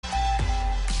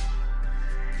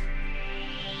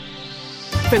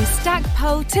From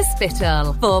Stackpole to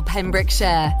Spittal for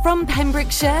Pembrokeshire. From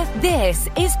Pembrokeshire, this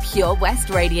is Pure West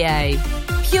Radio.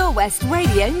 Pure West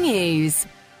Radio News.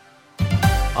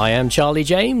 I am Charlie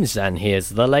James, and here's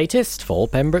the latest for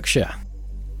Pembrokeshire.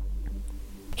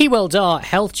 Hywel Dda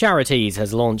Health Charities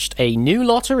has launched a new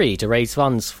lottery to raise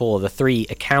funds for the 3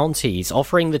 counties,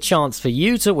 offering the chance for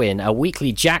you to win a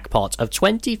weekly jackpot of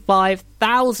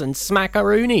 25,000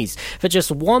 smackaroonies. For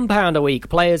just £1 a week,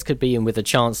 players could be in with a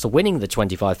chance to winning the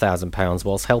 £25,000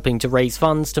 whilst helping to raise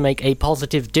funds to make a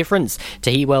positive difference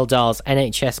to Hywel Dda's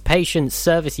NHS patients,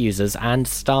 service users and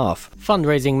staff.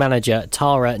 Fundraising manager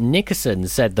Tara Nickerson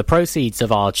said the proceeds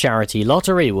of our charity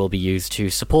lottery will be used to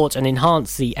support and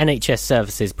enhance the NHS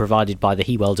services provided by the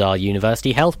Hywel Dda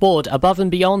University Health Board above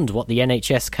and beyond what the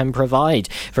NHS can provide.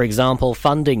 For example,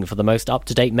 funding for the most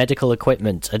up-to-date medical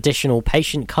equipment, additional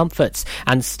patient comforts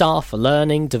and staff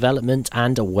learning, development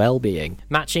and well-being.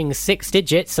 Matching 6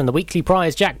 digits and the weekly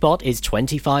prize jackpot is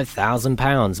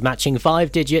 £25,000. Matching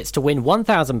 5 digits to win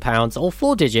 £1,000 or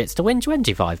 4 digits to win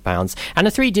 £25. And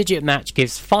a 3-digit match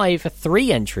gives 5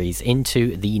 3 entries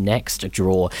into the next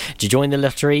draw. To join the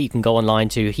lottery, you can go online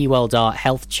to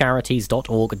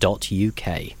hyweldahealthcharities.org.uk.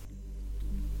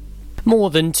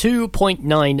 More than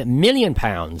 £2.9 million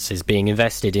is being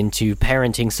invested into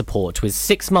parenting support, with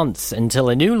 6 months until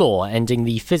a new law ending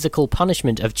the physical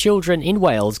punishment of children in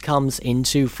Wales comes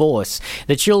into force.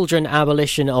 The Children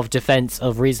Abolition of Defence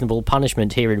of Reasonable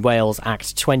Punishment here in Wales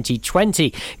Act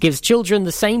 2020 gives children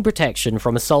the same protection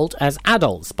from assault as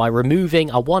adults by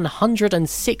removing a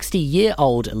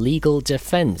 160-year-old legal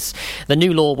defence. The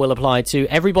new law will apply to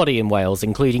everybody in Wales,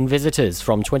 including visitors,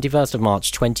 from 21st of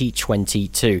March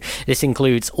 2022. This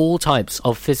includes all types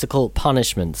of physical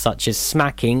punishment, such as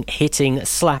smacking, hitting,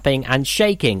 slapping and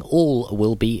shaking. All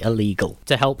will be illegal.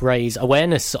 To help raise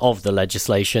awareness of the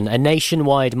legislation, a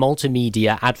nationwide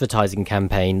multimedia advertising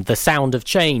campaign, The Sound of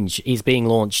Change, is being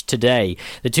launched today.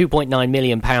 The £2.9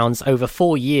 million over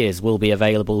 4 years will be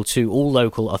available to all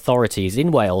local authorities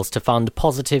in Wales to fund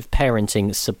positive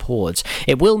parenting support.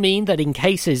 It will mean that in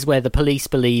cases where the police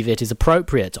believe it is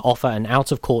appropriate to offer an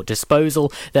out-of-court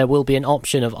disposal, there will be an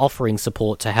option of offering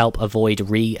support to help avoid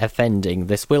re-offending.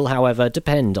 This will, however,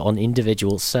 depend on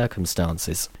individual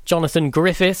circumstances. Jonathan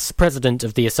Griffiths, president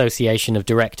of the Association of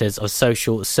Directors of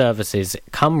Social Services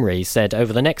Cymru, said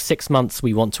over the next 6 months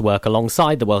we want to work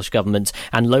alongside the Welsh Government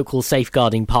and local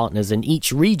safeguarding partners in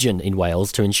each region in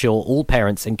Wales to ensure all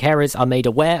parents and carers are made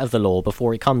aware of the law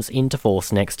before it comes into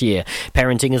force next year.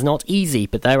 Parenting is not easy,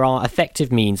 but there are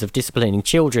effective means of disciplining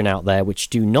children out there which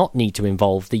do not need to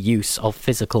involve the use of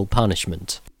physical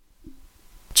punishment.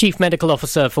 Chief Medical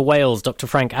Officer for Wales, Dr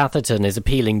Frank Atherton, is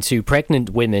appealing to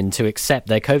pregnant women to accept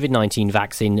their COVID-19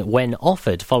 vaccine when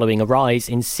offered, following a rise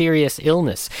in serious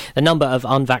illness. The number of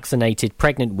unvaccinated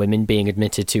pregnant women being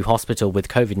admitted to hospital with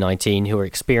COVID-19 who are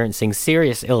experiencing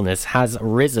serious illness has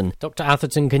risen. Dr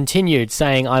Atherton continued,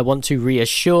 saying, "I want to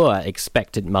reassure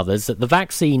expectant mothers that the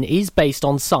vaccine is based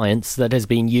on science that has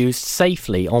been used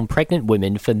safely on pregnant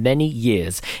women for many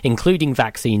years, including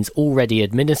vaccines already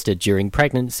administered during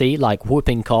pregnancy like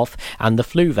whooping cough and the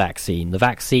flu vaccine. The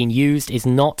vaccine used is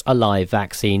not a live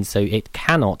vaccine, so it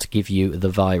cannot give you the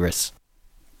virus."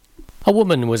 A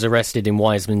woman was arrested in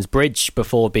Wiseman's Bridge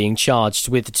before being charged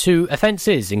with 2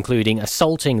 offences, including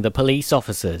assaulting the police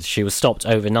officers. She was stopped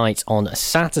overnight on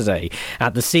Saturday.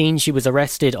 At the scene, she was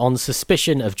arrested on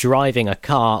suspicion of driving a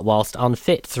car whilst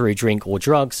unfit through drink or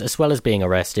drugs, as well as being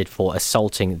arrested for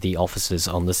assaulting the officers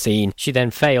on the scene. She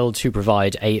then failed to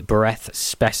provide a breath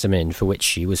specimen, for which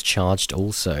she was charged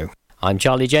also. I'm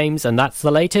Charlie James, and that's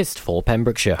the latest for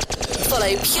Pembrokeshire.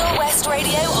 Follow Pure West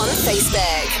Radio on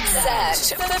Facebook.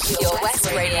 Search for Pure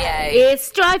West Radio. It's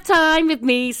drive time with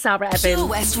me, Sara Evans. Pure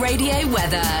West Radio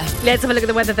weather. Let's have a look at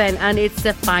the weather then, and it's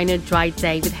a fine and dry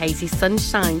day with hazy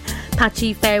sunshine.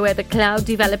 Patchy fair weather cloud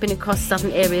developing across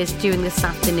southern areas during this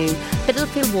afternoon, but it'll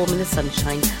feel warm in the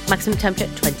sunshine. Maximum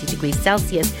temperature 20 degrees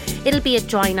Celsius. It'll be a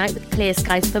dry night with clear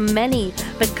skies for many,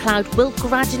 but cloud will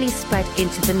gradually spread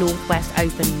into the northwest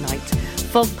overnight.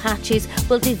 Fog patches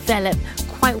will develop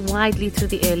quite widely through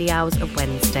the early hours of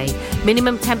Wednesday.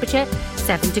 Minimum temperature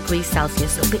 7 degrees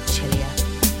Celsius, a bit chillier.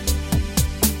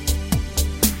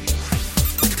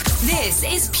 This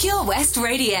is Pure West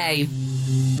Radio.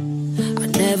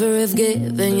 I'd never have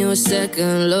given you a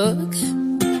second look,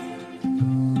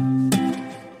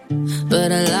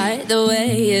 but I like the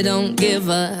way you don't give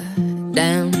a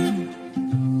damn.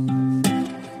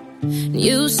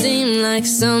 You seem like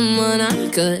someone I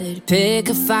could pick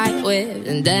a fight with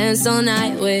and dance all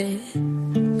night with.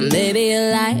 Maybe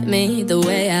you like me the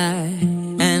way I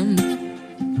am.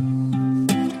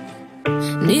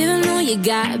 And even though you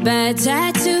got bad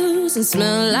tattoos and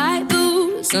smell like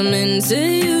booze, I'm into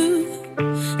you.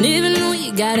 And even though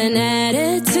you got an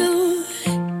attitude,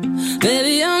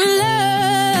 baby, I'm in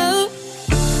love.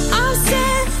 I've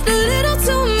said a little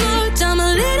too much, I'm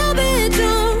a little bit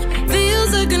drunk.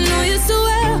 Feels like I know you so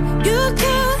well. You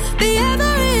could be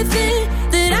everything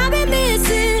that I've been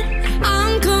missing.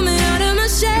 I'm coming out of my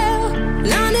shell, and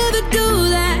I never do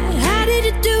that. How did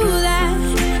you do that?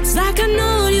 It's like I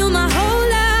know you my whole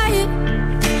life.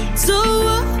 So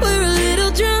what, we're a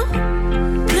little drunk.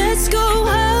 Let's go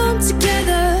home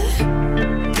together.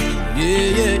 Yeah,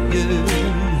 yeah, yeah.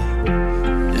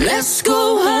 Let's go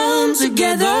home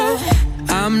together.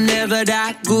 I'm never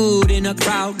that good in a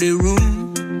crowded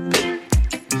room.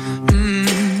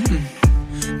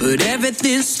 But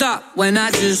everything stopped when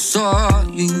I just saw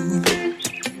you.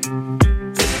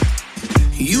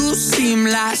 You seem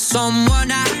like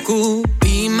someone I could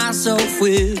be myself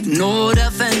with, no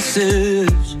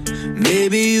defenses.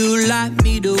 Maybe you like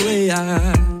me the way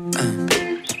I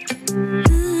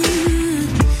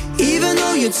Even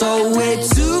though you talk way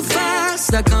too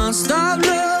fast, I can't stop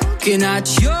looking at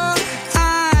your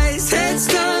eyes. Head's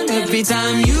done every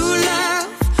time you laugh.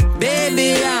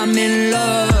 Baby, I'm in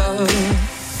love.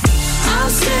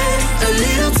 I've said a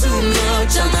little too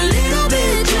much, I'm a little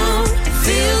bit drunk.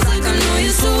 Feels like I know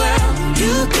you so well.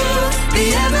 You could be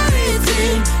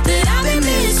everything that I've been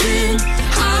missing.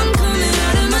 I'm coming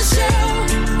out of my shell,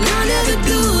 and I never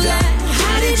do that.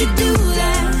 How did you do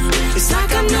that? It's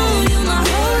like I've known you my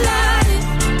whole life.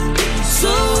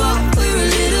 So what, we're a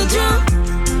little drunk.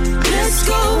 Let's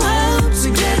go home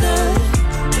together.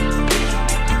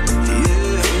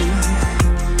 Yeah.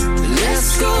 Let's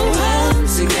go home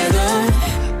together.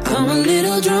 I'm a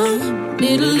little drunk,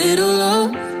 need a little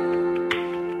love.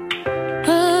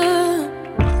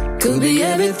 Could be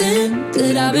everything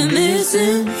that I've been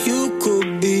missing. You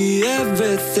could be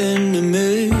everything to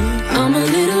me. I'm a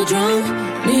little drunk,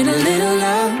 need a little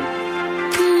love.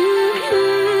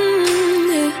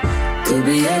 Yeah. Could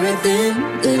be everything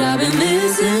that I've been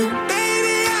missing.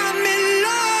 Baby, I'm in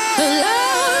love.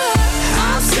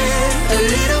 I've said a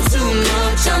little too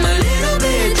much, I'm a little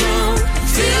bit drunk.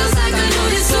 Feels like I know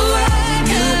you so well.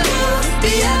 You could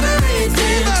be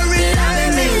everything that I've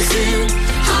been missing.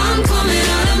 I'm coming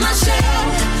out of my shell,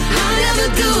 I never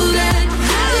do that.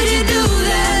 How did you do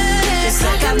that? It's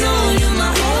like I've known you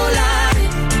my whole life.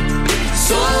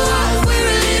 So what, we're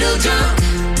a little drunk.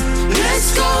 Let's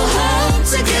go home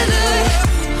together.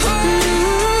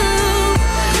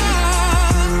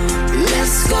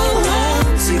 Let's go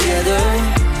home together.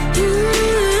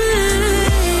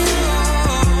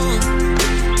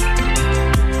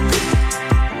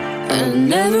 I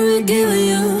never give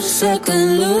you a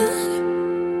second look,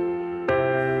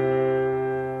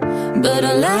 but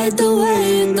I like the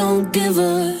way you don't give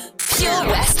up. Pure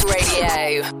West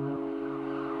Radio.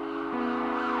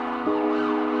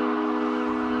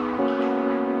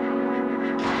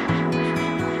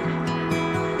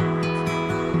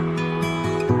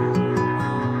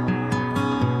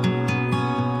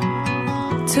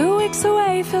 Two weeks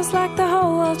away feels like the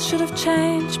whole world should have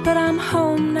changed, but I'm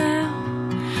home now,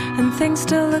 and things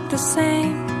still look the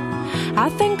same. I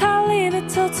think I'll leave it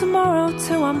till tomorrow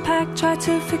to unpack. Try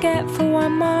to forget for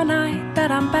one more night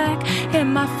that I'm back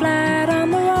in my flat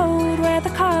on the road, where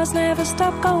the cars never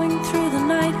stop going through the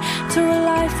night, to a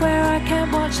life where I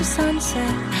can't watch the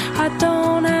sunset. I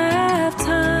don't have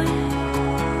time.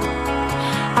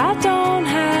 I don't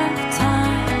have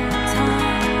time.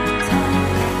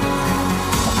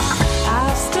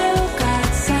 I've still got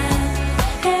sand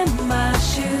in my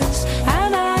shoes,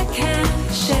 and I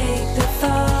can't shake the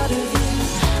thought of you.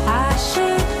 I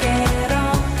should get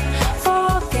on,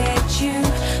 forget you,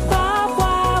 but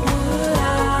why would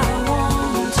I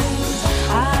want to?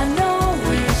 I know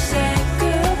we said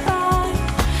goodbye,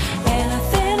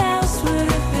 anything else would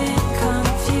have been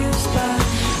confused, but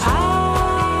I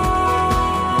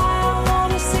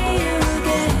wanna see you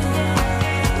again.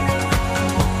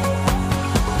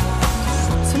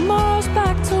 Tomorrow's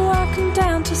back to work and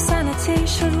down to sanity.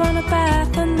 Should run a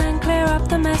bath and then clear up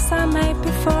the mess I made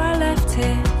before I left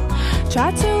here. Try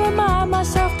to remind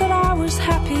myself that I was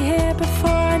happy here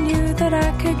before I knew that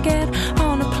I could get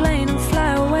on a plane and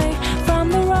fly away from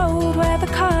the road where the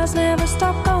cars never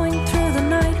stop going through the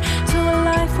night, to a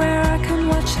life where I can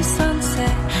watch the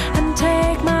sunset and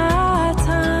take my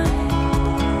time.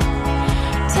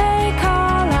 Take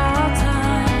all our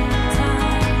time.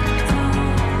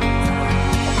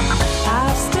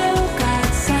 I've still got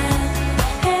sand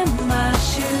in my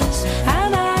shoes,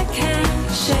 and I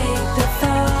can't shake the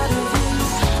thought of you.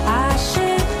 I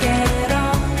should get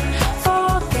on,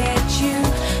 forget you,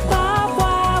 but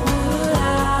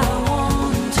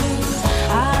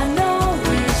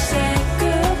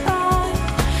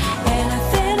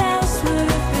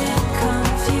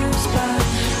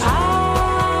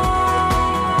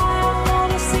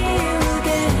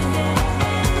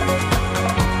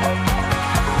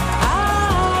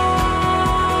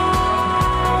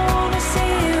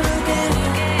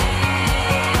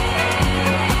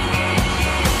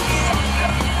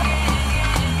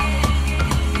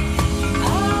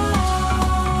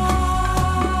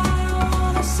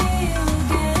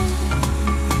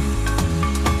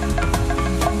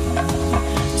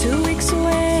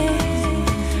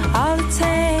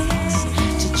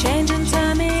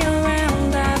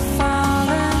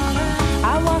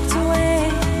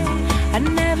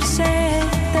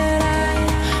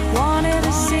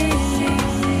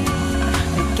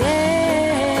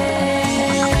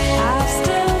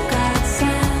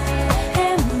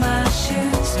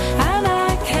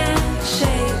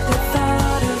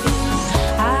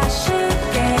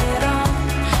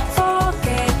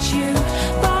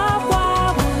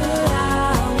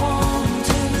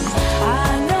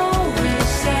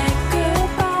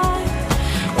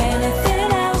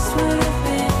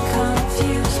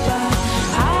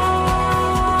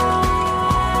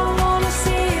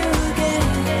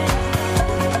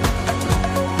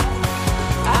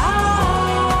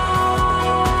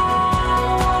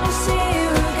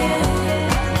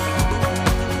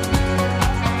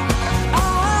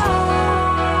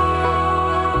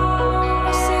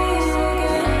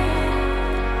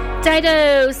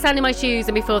Dido, Sand in My Shoes,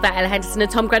 and before that Ella Henderson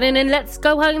and Tom Grennan and Let's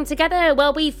Go Home Together.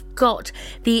 Well, we've got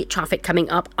the traffic coming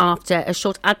up after a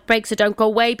short ad break, so don't go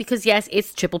away because yes,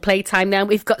 it's triple play time now.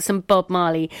 We've got some Bob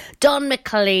Marley, Don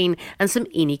McLean and some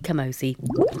Eni Kamosi.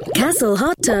 Castle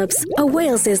Hot Tubs are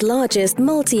Wales's largest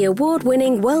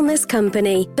multi-award-winning wellness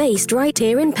company based right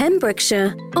here in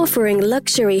Pembrokeshire, offering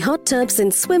luxury hot tubs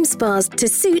and swim spas to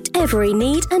suit every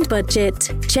need and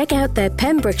budget. Check out their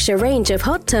Pembrokeshire range of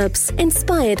hot tubs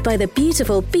inspired by the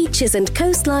beautiful beaches and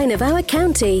coastline of our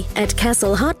county at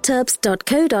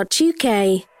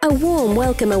castlehottubs.co.uk. A warm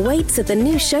welcome awaits at the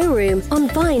new showroom on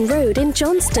Vine Road in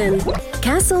Johnston.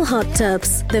 Castle Hot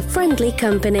Tubs, the friendly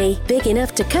company, big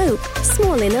enough to cope,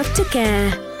 small enough to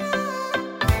care.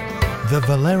 The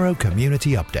Valero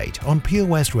Community Update on Pure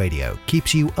West Radio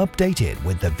keeps you updated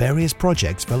with the various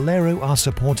projects Valero are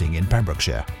supporting in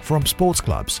Pembrokeshire, from sports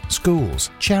clubs, schools,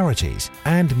 charities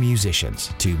and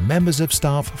musicians to members of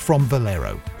staff from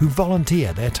Valero who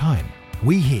volunteer their time.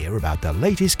 We hear about the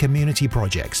latest community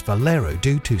projects Valero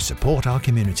do to support our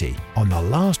community on the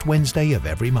last Wednesday of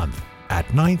every month at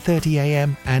 9:30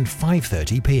 a.m. and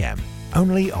 5:30 p.m.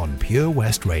 only on Pure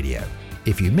West Radio.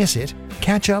 If you miss it,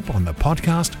 catch up on the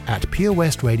podcast at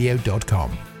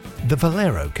purewestradio.com. The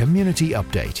Valero Community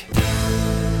Update.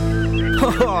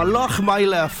 Oh,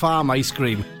 Lochmeyler Farm Ice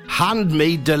Cream.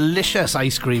 Handmade delicious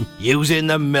ice cream using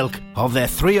the milk of their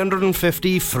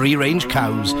 350 free-range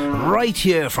cows right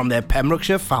here from their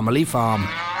Pembrokeshire family farm.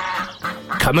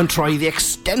 Come and try the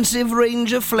extensive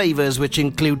range of flavours which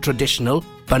include traditional,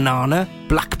 banana,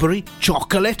 blackberry,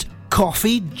 chocolate,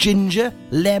 coffee, ginger,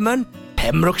 lemon,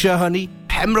 Pembrokeshire honey,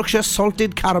 Pembrokeshire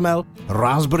salted caramel,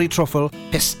 raspberry truffle,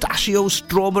 pistachio,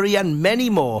 strawberry and many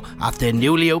more at their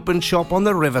newly opened shop on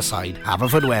the Riverside,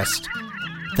 Haverfordwest.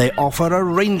 They offer a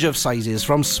range of sizes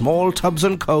from small tubs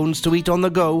and cones to eat on the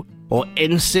go or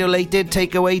insulated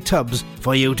takeaway tubs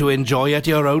for you to enjoy at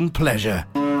your own pleasure.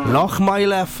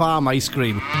 Lochmeyler Farm Ice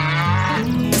Cream.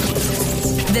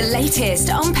 The latest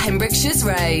on Pembrokeshire's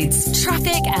roads,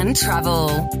 traffic and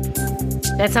travel.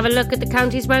 Let's have a look at the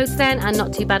county's roads then, and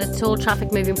not too bad at all.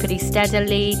 Traffic moving pretty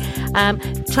steadily.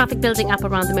 Traffic building up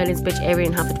around the Merlin's Bridge area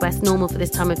in Haverfordwest, normal for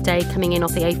this time of day, coming in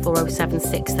off the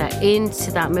A4076 there into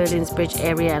that Merlin's Bridge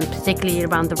area and particularly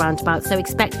around the roundabout. So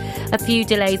expect a few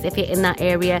delays if you're in that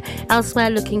area. Elsewhere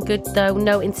looking good though,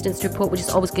 no incidents to report, which is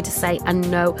always good to say, and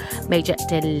no major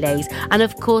delays. And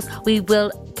of course, we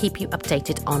will keep you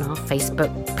updated on our Facebook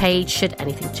page should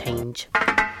anything change.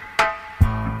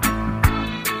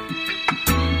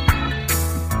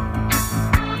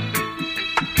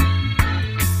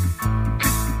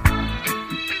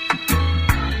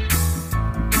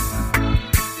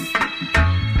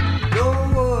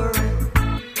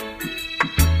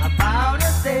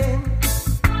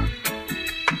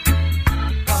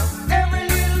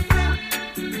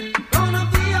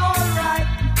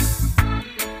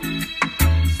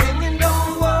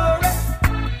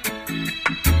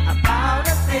 About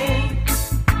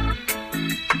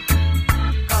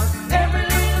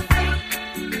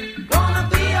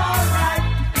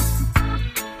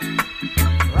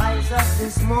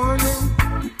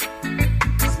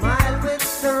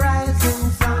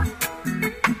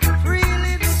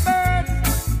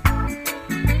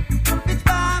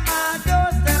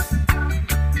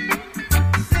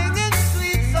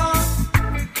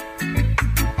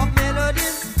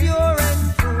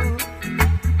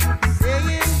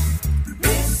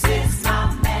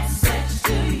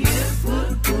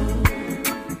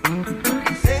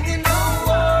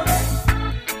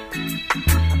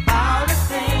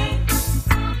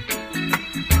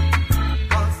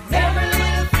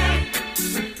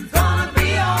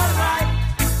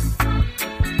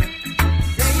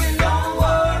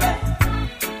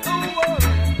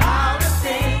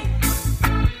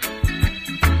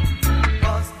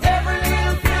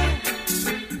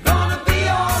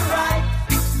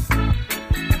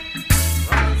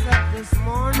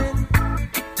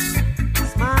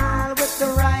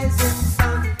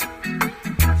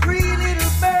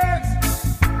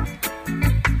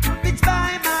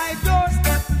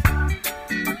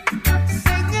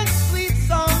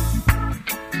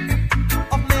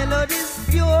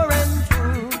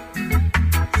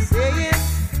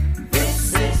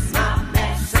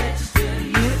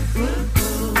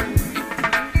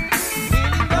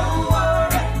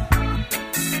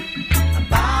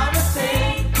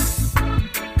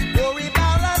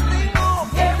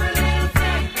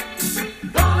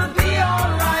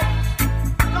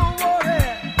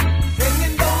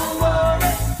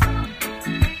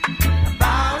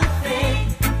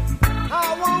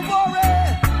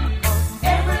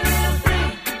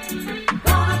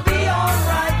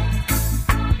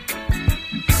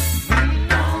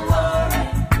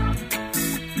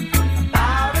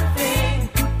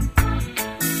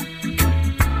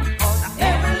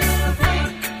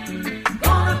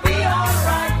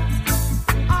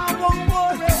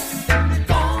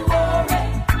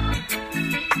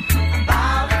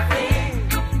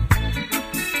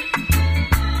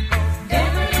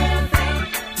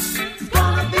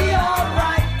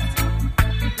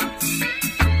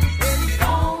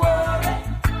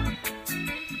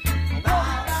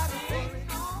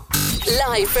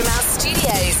Live from our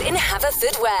studios in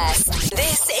Haverfordwest,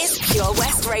 this is Pure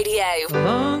West Radio. A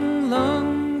long,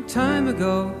 long time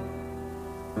ago,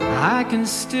 I can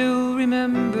still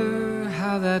remember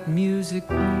how that music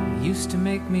used to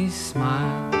make me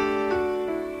smile.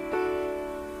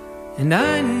 And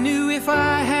I knew if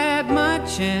I had my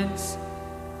chance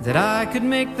that I could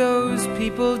make those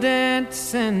people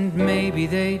dance, and maybe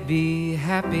they'd be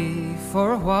happy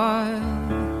for a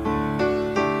while.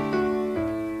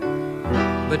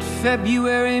 But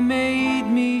February made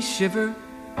me shiver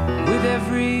with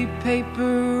every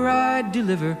paper I'd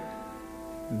deliver.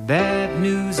 Bad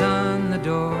news on the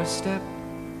doorstep,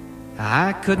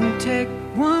 I couldn't take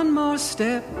one more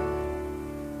step.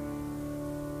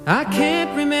 I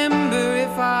can't remember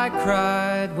if I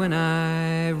cried when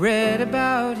I read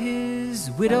about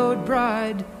his widowed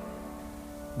bride,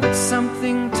 but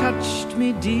something touched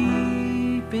me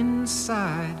deep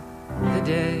inside the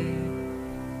day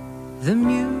the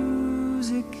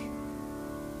music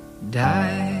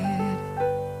died.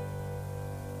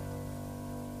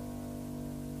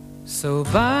 So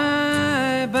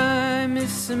bye-bye,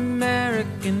 Miss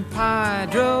American Pie.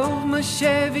 Drove my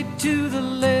Chevy to the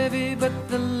levee, but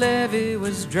the levee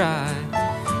was dry.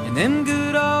 And them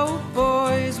good old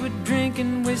boys were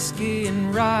drinking whiskey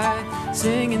and rye,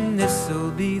 singing, this'll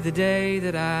be the day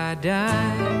that I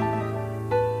die.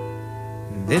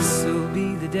 This'll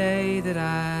be the day that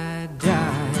I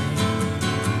die.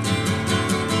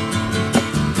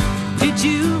 Did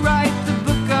you write the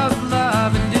book of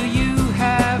love, and do you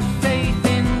have faith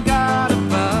in God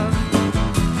above?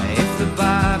 If the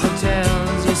Bible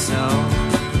tells you so.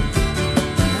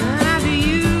 Do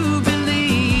you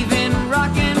believe in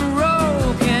rock and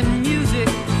roll? Can music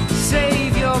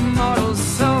save your mortal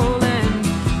soul? And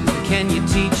can you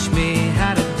teach me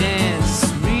how to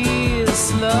dance real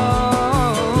slow?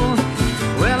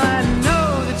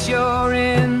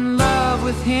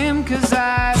 Him, 'cause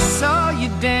I saw you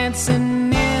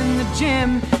dancing in the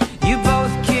gym. You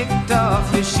both kicked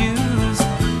off your shoes.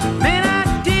 Man, I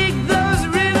dig those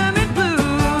rhythm and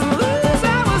blues.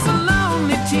 I was a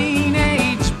lonely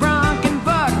teenage bronc and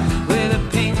buck with a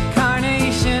pink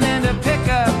carnation and a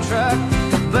pickup truck,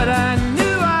 but I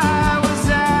knew I was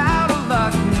out of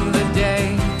luck the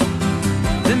day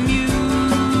the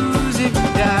music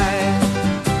died.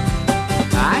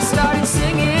 I started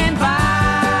singing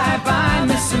bye-bye,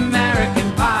 Miss American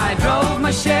Pie. Drove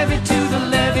my Chevy to the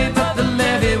levee, but the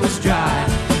levee was dry.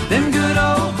 Them good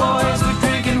old boys were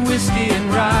drinking whiskey and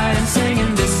rye, and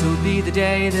singing, this'll be the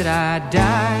day that I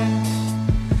die.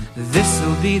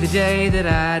 This'll be the day that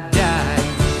I die.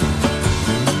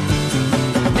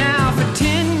 Now for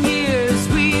 10 years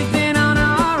we've been on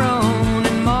our own,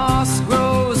 and moss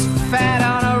grows fat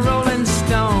on a rolling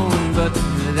stone, but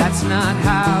that's not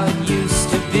how it used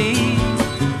to be.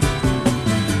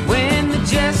 When the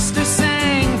jester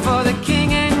sang for the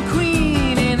king and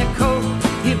queen in a coat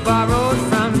he borrowed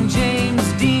from James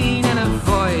Dean, and a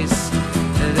voice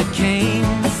that came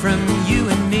from you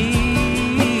and me.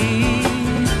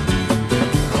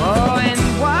 Oh, and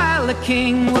while the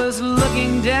king was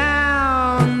looking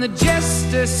down, the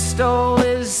jester stole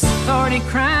his thorny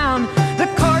crown. The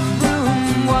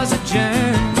courtroom was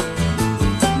adjourned.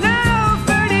 No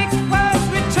verdict was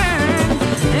returned.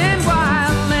 And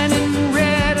while Lennon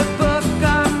read a book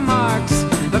on Marx,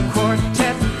 the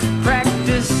quartet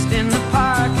practiced in the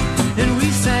park, and we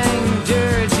sang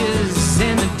dirges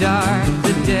in the dark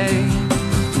the day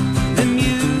the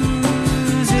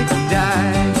music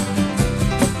died.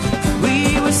 We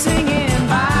were singing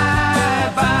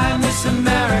bye-bye, Miss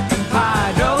American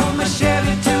Pie. Drove my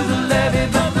Chevy to the levee,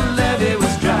 but the levee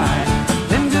was dry.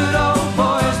 Them good old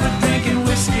boys were drinking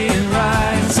whiskey and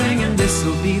rye, and singing,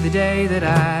 this'll be the day that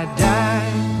I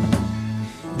die.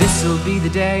 This'll be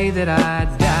the day that I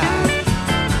die.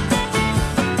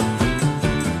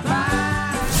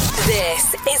 This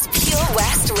is Pure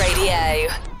West Radio.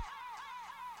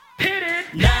 Hit it!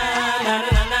 Na na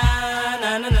na na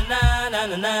na na na na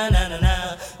na na na na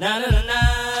na na na na.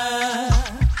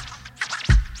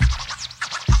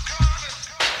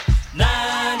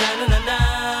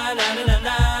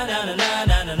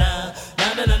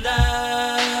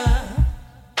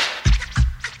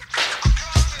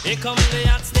 Here come the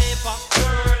hot stepper.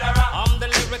 I'm the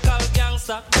lyrical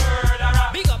gangster.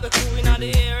 Big up the crew in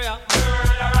the area.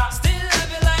 Still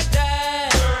have it like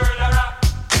that.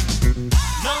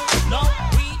 No, no,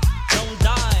 we don't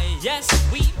die. Yes,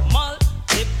 we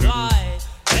multiply.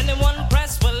 Anyone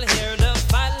press will hear the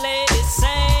fat lady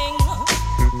sing.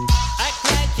 Act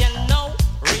like you know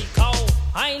Rico.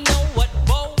 I know what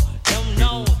Bo don't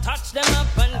know. Touch them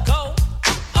up and go.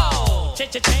 Oh,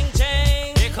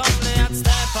 cha-cha-ching-ching. Here come the hot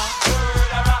stepper.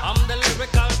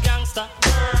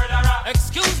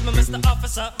 Excuse me, Mr.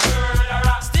 Officer.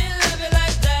 Still love you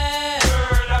like that.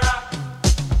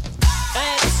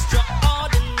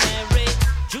 Extraordinary,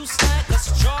 juice like a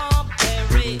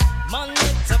strawberry. Money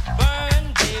to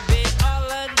burn, baby,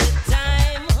 all of the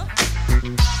time.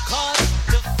 Cause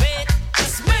the fate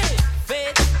is me,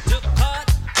 fate to cut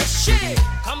the shit.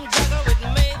 Come juggle with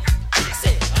me,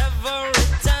 say every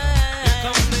time. Here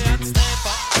come the hot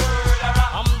stepper.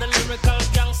 I'm the lyrical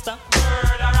gangster.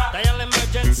 Dial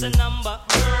emergency number.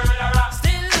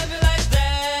 Still love you like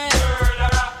that.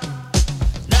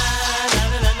 Na na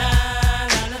na na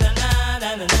na na na na na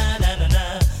na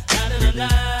na na na.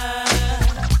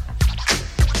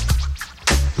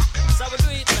 So we do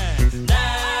it, man. Na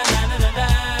na na na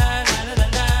na na na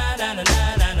na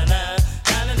na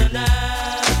na na na.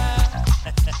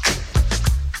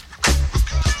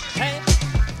 Hey,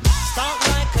 start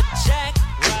like a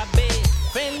jackrabbit,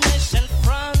 finish in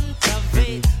front of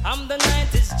it. I'm the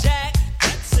 90s Jack,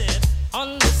 that's it.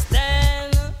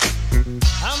 Understand?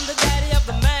 I'm the daddy of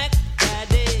the Mac,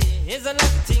 daddy. Is a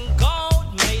Latin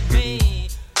gold made me.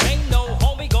 Ain't no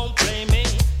homie gon' play me.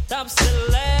 Top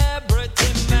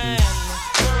celebrity man.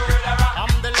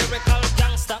 I'm the lyrical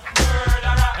gangster.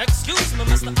 Excuse me,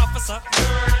 Mr. Officer.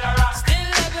 Still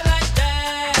love you like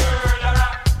that.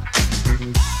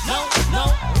 No, no,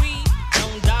 we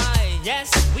don't die. Yes,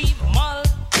 we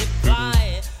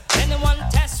multiply. Anyone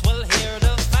test will hear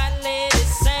the fat lady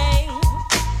sing.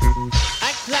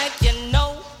 Act like you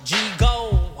know,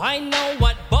 G-Go. I know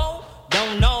what Bo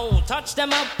don't know. Touch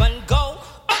them up and go.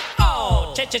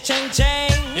 Oh,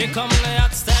 cha-cha-ching-ching. Here come the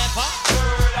hot stepper.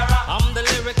 I'm the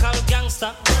lyrical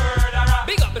gangster.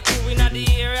 Big up the crew in the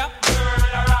area.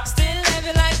 Still love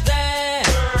you like that.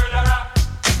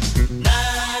 Na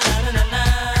na na na na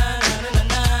na na na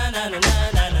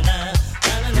na na na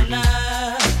na na.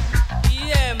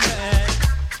 Yeah, man.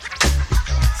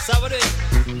 So we do it.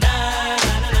 Na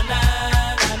na na na na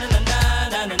na na na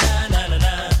na na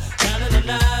na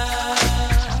na.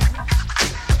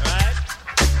 Right?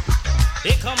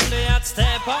 Here come the hot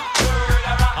stepper.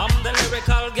 I'm the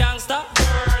lyrical gangster.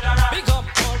 Big up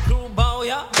all crew bow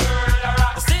ya.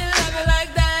 Still love you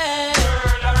like that.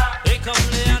 Here come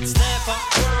the hot stepper.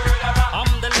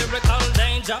 I'm the lyrical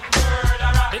danger.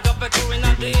 Big up the crew in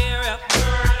the area.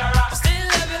 Still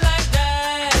love you like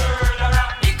that.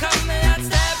 Here come the hot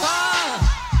stepper.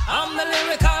 I'm the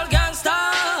lyrical gangster.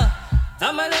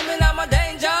 I'm a living, I'm a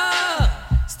danger.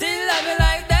 Still love you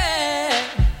like that.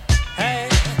 Hey.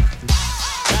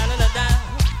 Da da da da.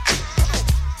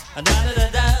 Da da da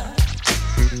da.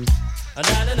 Da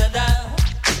da da da.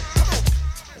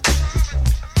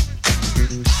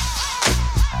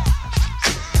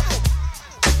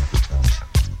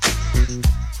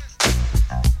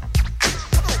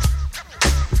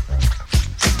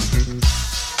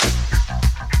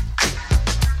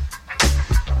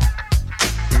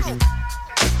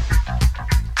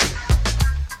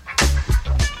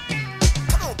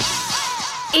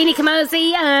 Ini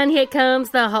Kamosi, and here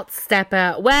comes the hot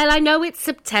stepper. Well, I know it's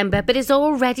September, but it's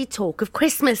already talk of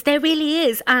Christmas. There really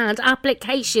is, and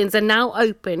applications are now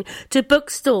open to book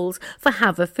stalls for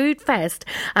Have a Food Fest,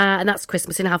 and that's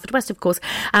Christmas in Haverfordwest, of course.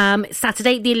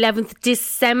 Saturday, the 11th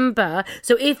December.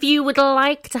 So if you would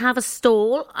like to have a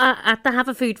stall at the Have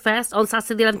a Food Fest on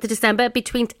Saturday, the 11th of December,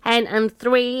 between 10 and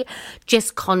 3,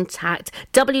 just contact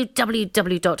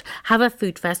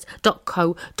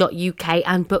www.haveafoodfest.co.uk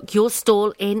and book your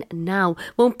stall in now.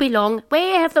 Won't be long.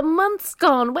 Where have the months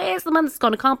gone? Where's the months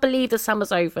gone? I can't believe the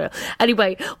summer's over.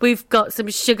 Anyway, we've got some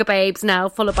Sugar Babes now,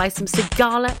 followed by some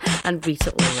Sigala and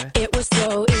Rita Ora. It was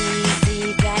so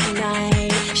easy that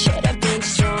night. Should have been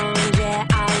strong, yeah,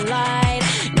 I lied.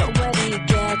 Nobody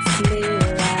gets me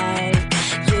like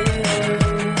you.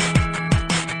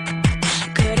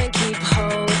 Couldn't keep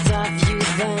hold of you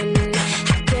then.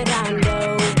 How could I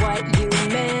know what you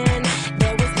meant?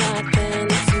 There was nothing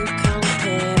to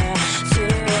compare to.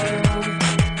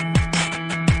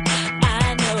 I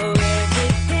know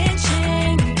everything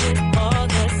changes, all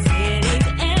the cities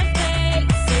and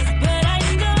faces, but I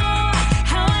know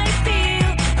how I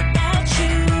feel about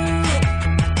you.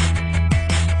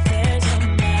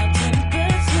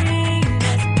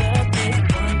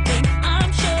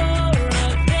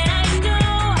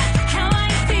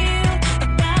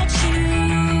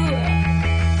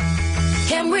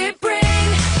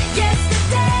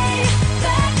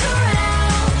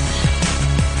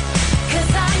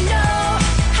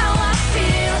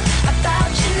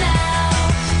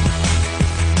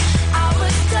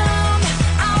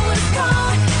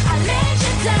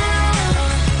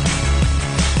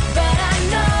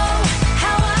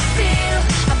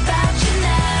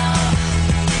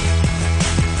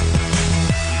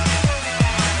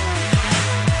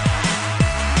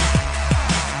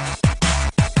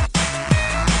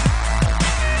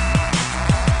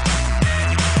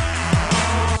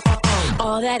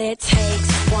 that it takes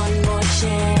one more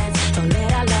chance. Don't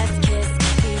let our last kiss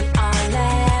be our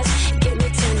last. Give me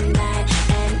tonight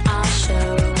and I'll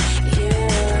show you.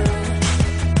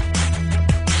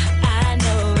 I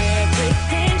know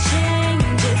everything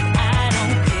changes. I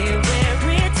don't care where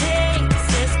it takes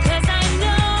us, 'cause I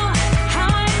know how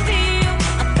I feel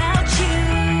about you.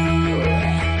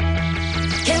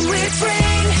 Can we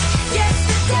bring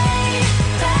yesterday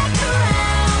back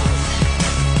around?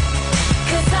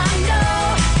 'Cause I know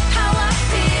how I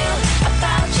feel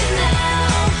about you now.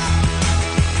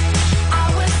 I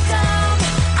was dumb,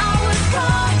 I was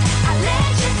wrong, I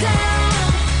let you down.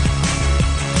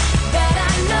 But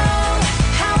I know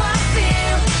how I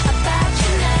feel about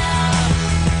you now.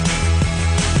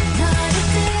 Not a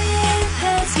day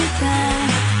pass me by,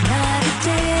 not a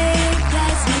day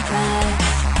pass me by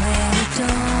when we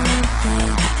don't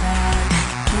think about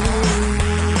you.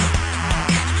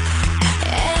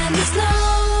 And there's no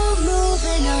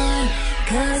moving on,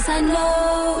 'cause I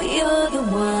know you're the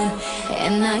one,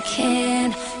 and I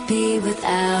can't be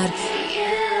without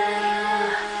you.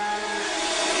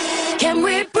 Can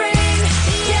we bring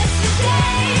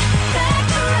yesterday back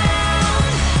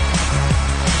around?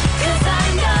 'Cause I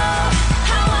know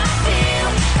how I feel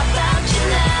about you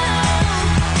now.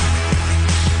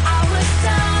 I was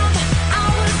dumb, I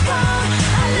was wrong,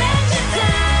 I let you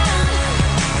down.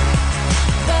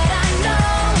 But I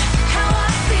know how I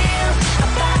feel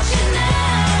about you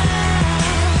now.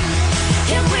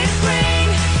 Can we bring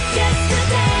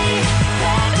yesterday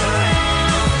back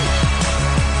around?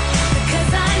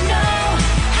 Because I know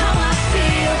how I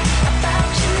feel about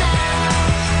you now.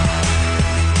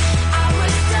 I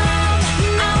was dumb,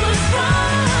 I was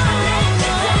wrong, I let you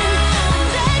down,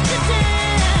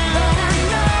 But I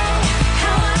know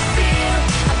how I feel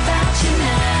about you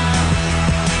now.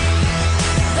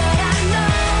 But I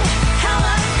know how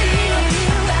I feel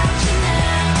about you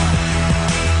now.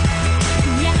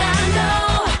 Yeah, I know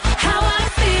how I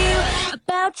feel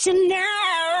about you now.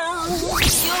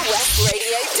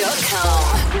 PureWestRadio.com.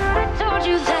 I told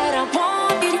you that I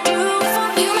wanted you.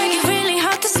 You make it really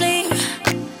hard to sleep.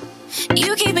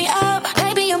 You keep me up,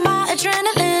 baby, you're my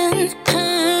adrenaline.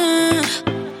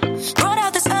 Brought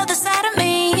out this other side of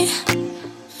me.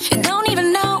 You don't even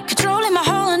know, controlling my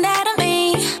whole anatomy.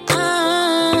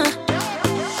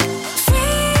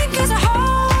 Fingers are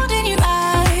holding you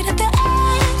right at the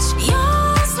edge.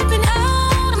 You're slipping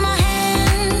out of my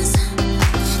hands.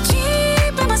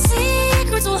 Keeping my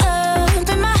secrets all up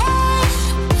in my head.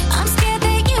 I'm scared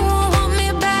that you won't want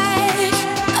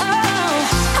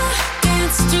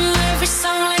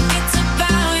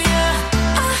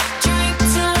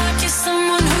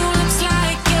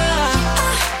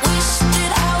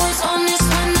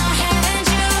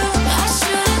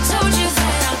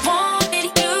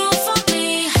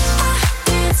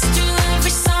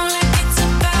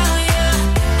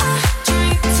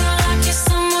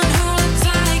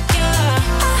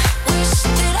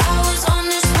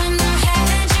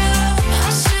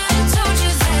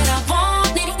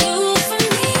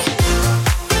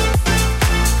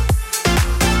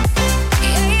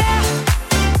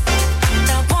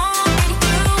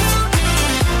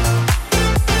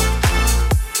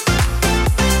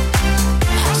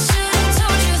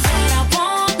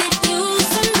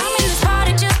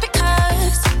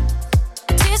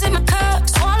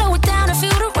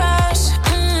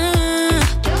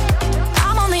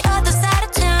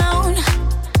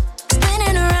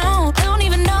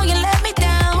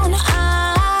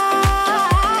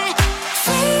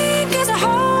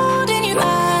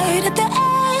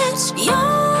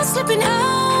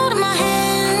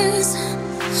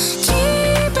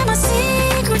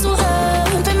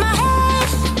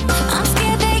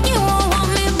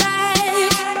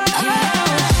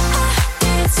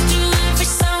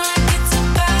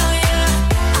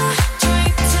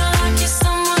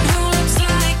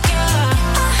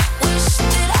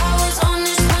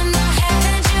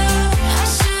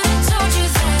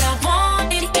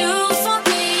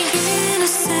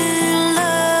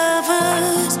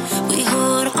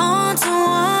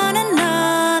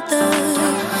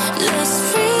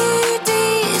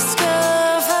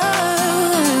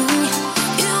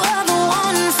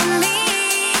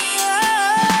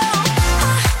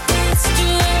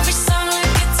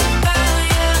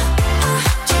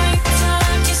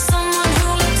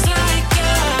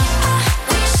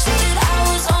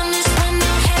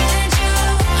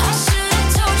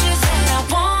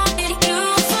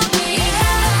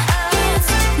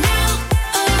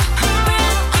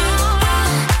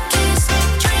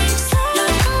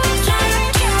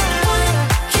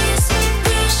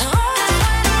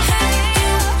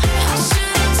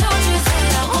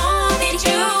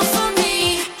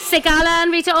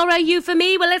Beta, or are you for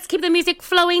me? Well, let's keep the music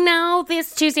flowing now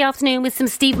this Tuesday afternoon with some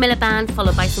Steve Miller Band,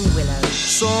 followed by some Willow.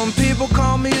 Some people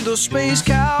call me the space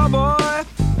cowboy.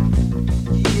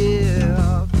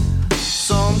 Yeah.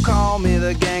 Some call me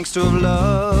the gangster of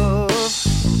love.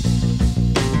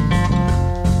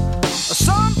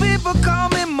 Some people call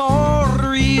me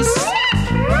Maurice,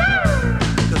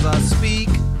 'cause I speak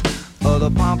of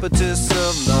the pompatus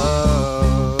of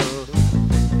love.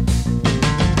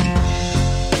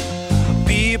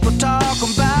 People talk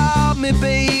about me,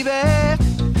 baby,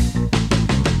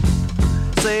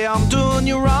 say I'm doing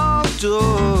you wrong,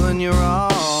 doing you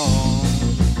wrong.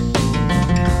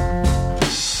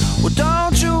 Well,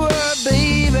 don't you worry,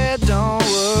 baby, don't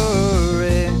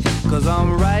worry, 'cause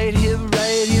I'm right here,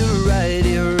 right here, right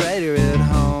here, right here at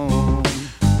home.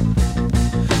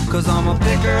 'Cause I'm a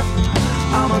picker,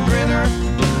 I'm a grinner,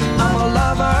 I'm a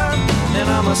lover, and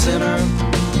I'm a sinner.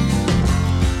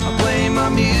 I play my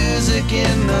music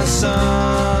in the sun.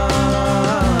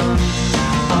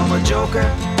 I'm a joker,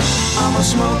 I'm a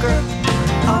smoker,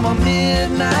 I'm a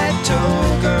midnight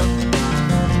toker.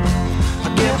 I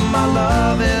get my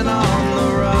loving on the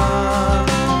run.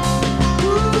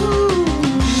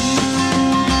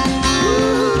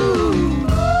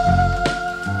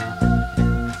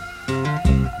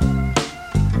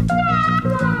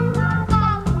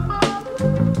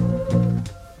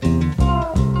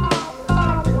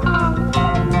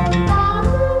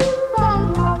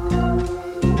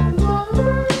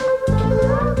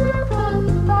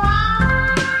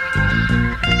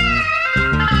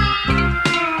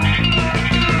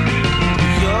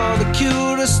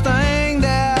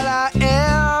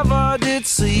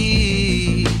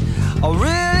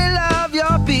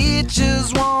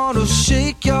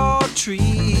 Shake your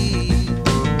tree.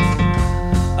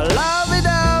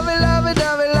 Lovey-dovey,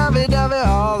 lovey-dovey, lovey-dovey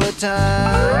all the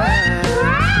time.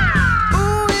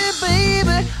 Ooh, yeah,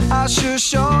 baby, I sure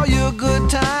show you a good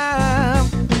time.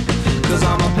 'Cause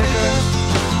I'm a picker,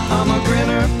 I'm a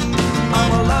grinner,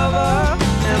 I'm a lover,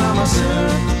 and I'm a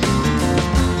sinner.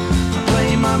 I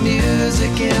play my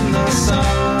music in the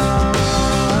sun.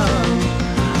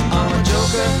 I'm a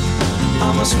joker,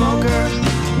 I'm a smoker,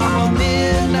 I'm a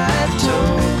midnight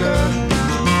toker.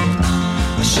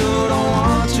 I sure don't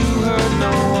want to hurt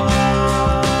no one.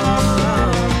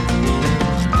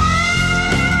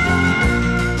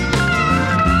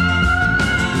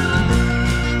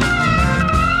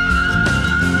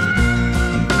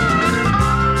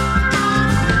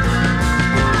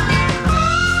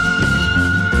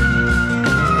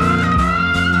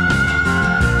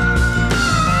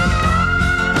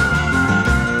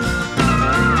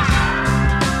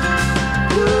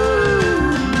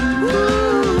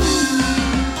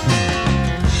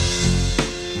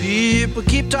 People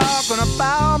keep talking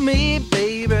about me,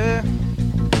 baby.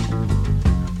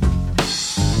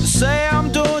 Say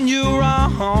I'm doing you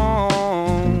wrong.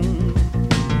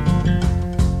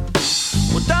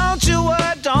 Well,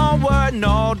 don't worry,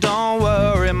 no, don't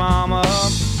worry, mama.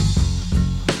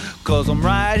 'Cause I'm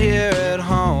right here at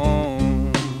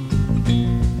home.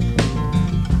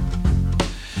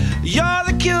 You're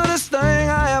the cutest thing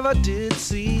I ever did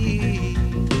see.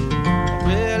 I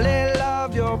really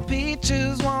love your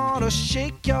peaches, wanna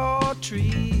shake your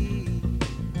tree.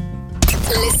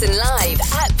 Listen live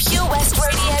at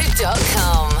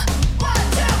purewestradio.com.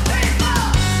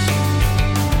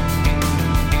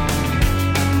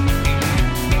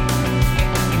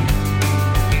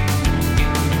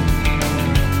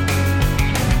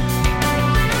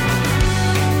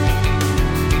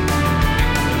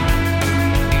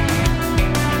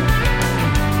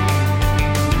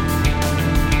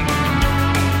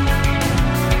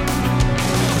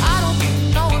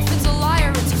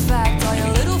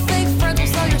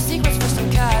 Secrets for some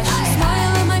cash.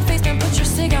 Smile in my face, then put your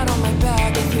cig out on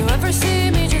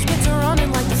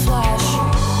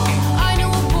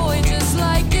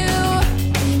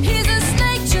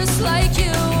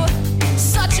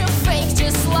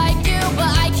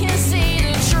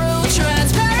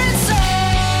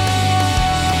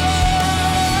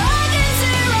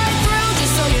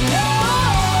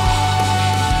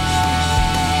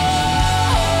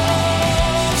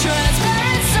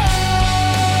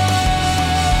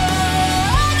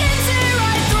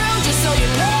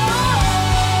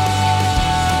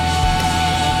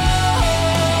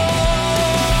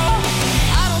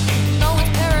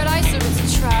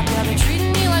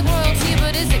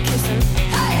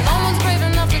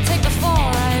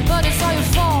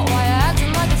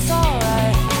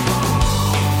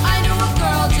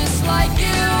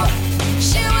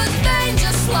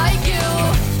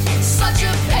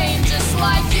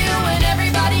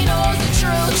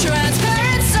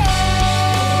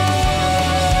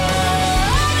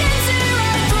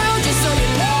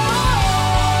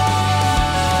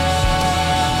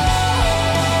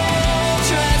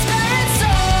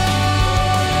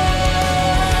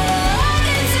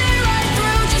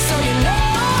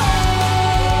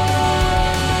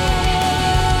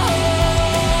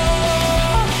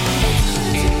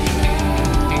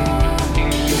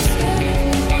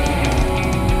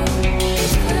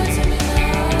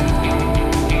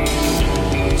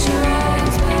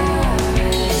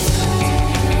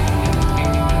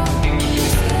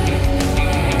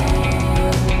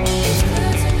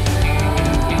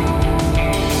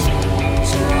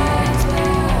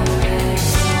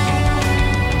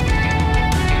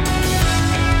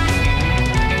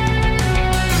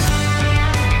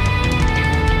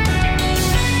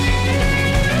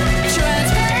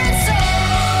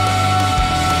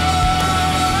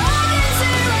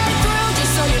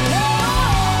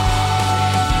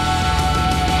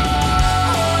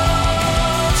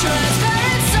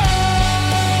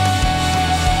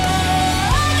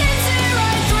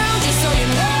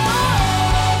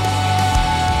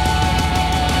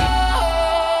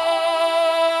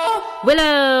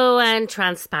Willow and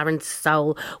Transparent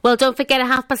Soul. Well, don't forget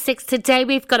at 6:30 today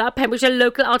we've got our Pembrokeshire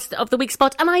Local Artist of the Week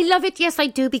spot, and I love it. Yes, I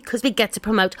do, because we get to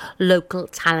promote local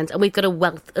talent, and we've got a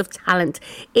wealth of talent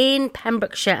in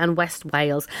Pembrokeshire and West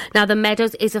Wales. Now, the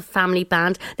Meadows is a family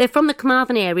band. They're from the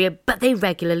Carmarthen area, but they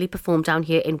regularly perform down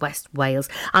here in West Wales.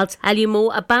 I'll tell you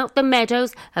more about the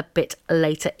Meadows a bit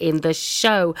later in the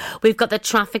show. We've got the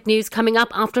traffic news coming up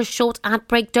after a short ad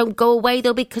break. Don't go away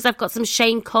though, because I've got some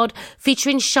Shane Codd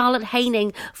featuring Charlotte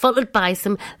Haining, followed by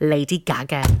some Lady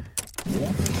Gaga.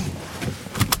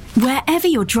 Wherever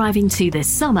you're driving to this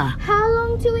summer, How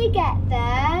long do we get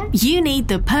there? you need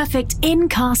the perfect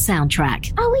in-car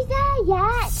soundtrack. Are we there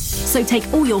yet? So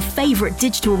take all your favourite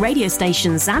digital radio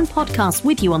stations and podcasts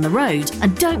with you on the road,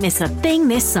 and don't miss a thing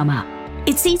this summer.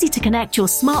 It's easy to connect your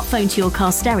smartphone to your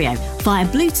car stereo via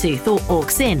Bluetooth or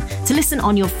aux-in to listen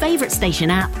on your favourite station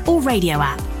app or radio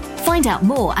app. Find out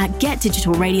more at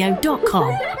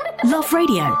getdigitalradio.com. Love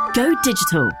radio. Go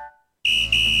digital.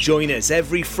 Join us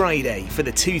every Friday for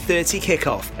the 2:30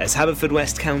 kickoff as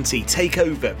Haverfordwest County take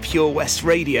over Pure West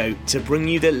Radio to bring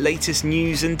you the latest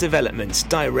news and developments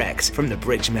direct from the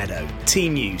Bridge Meadow.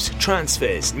 Team news,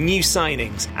 transfers, new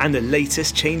signings and the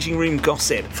latest changing room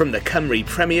gossip from the Cymru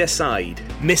Premier side.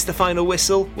 Miss the final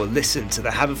whistle? Well, listen to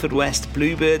the Haverfordwest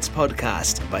Bluebirds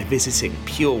podcast by visiting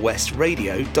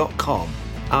purewestradio.com.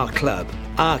 Our club,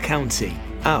 our county,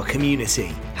 our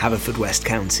community. Haverfordwest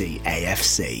County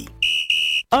AFC.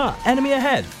 Ah, enemy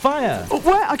ahead. Fire. Oh,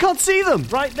 where? I can't see them.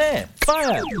 Right there.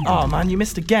 Fire. Oh, man, you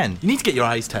missed again. You need to get your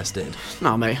eyes tested.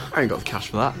 Nah, mate, I ain't got the cash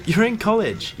for that. You're in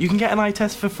college. You can get an eye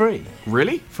test for free.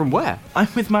 Really? From where? I'm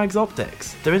with Mags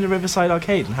Optics. They're in the Riverside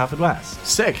Arcade in Haverfordwest.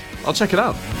 Sick. I'll check it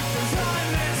out.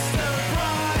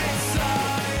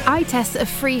 Eye tests are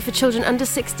free for children under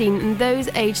 16 and those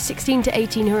aged 16 to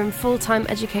 18 who are in full-time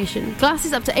education.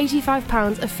 Glasses up to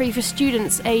 £85 are free for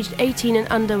students aged 18 and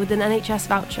under with an NHS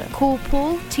voucher. Call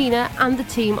Paul, Tina and the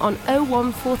team on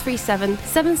 01437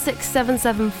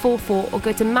 767744 or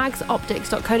go to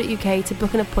magsoptics.co.uk to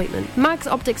book an appointment. Mags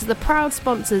Optics are the proud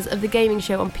sponsors of the gaming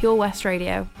show on Pure West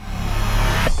Radio.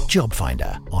 Job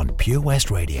Finder on Pure West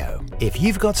Radio. If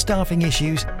you've got staffing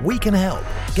issues, we can help.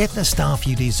 Get the staff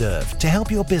you deserve to help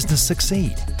your business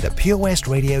succeed. The Pure West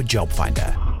Radio Job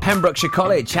Finder. Pembrokeshire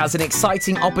College has an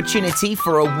exciting opportunity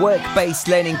for a work-based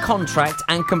learning contract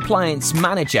and compliance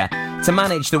manager to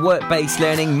manage the work-based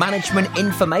learning management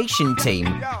information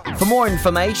team. For more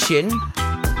information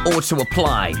or to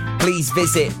apply, please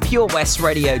visit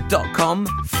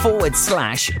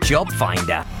purewestradio.com/job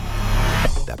finder.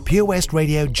 The Pure West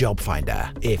Radio Job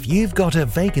Finder. If you've got a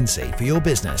vacancy for your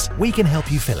business, we can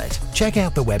help you fill it. Check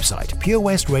out the website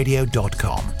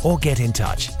purewestradio.com or get in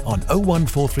touch on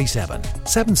 01437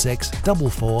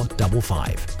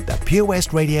 764455. The Pure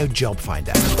West Radio Job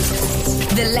Finder.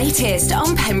 The latest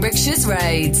on Pembrokeshire's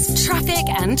roads, traffic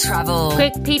and travel.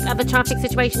 Quick peep at the traffic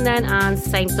situation then, and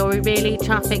same story really.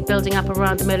 Traffic building up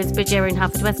around the Merlin's Bridge area in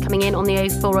Haverfordwest, coming in on the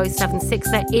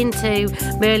A4076 there into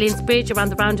Merlin's Bridge around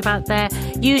the roundabout there.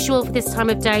 Usual for this time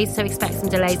of day, so expect some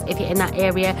delays if you're in that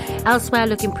area. Elsewhere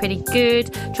looking pretty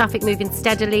good. Traffic moving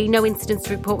steadily, no incidents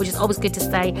to report, which is always good to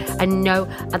say, and no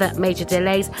other major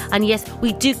delays. And yes,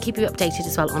 we do keep you updated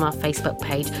as well on our Facebook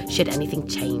page should anything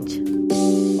change.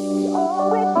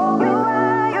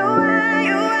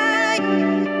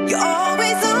 You're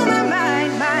always on my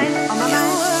mind, on my mind. You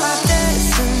were my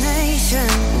destination,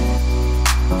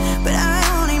 but I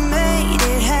only made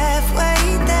it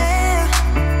halfway there.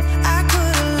 I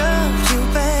could've loved you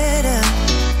better.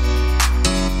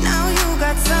 Now you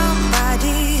got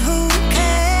somebody who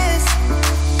cares.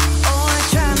 Oh, I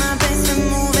try my best to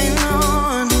moving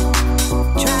on.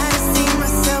 Try to see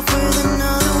myself with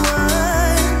another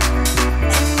one.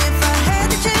 And if I had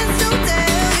the chance to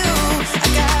tell you I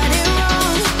got it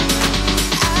wrong,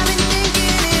 I've been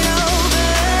thinking it over.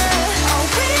 Oh,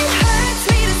 it hurts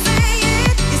me to say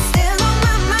it. You're still on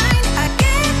my mind. I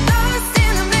get lost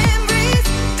in the memories.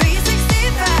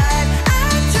 365. I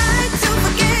tried to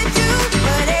forget you,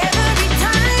 but every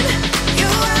time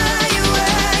you're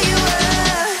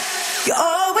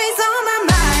always on my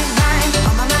mind,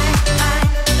 on my mind,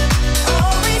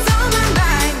 always on my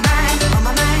mind, on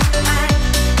my mind,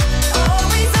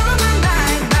 always on my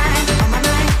mind, on my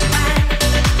mind,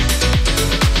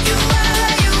 you're always on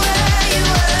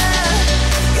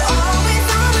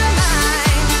my mind.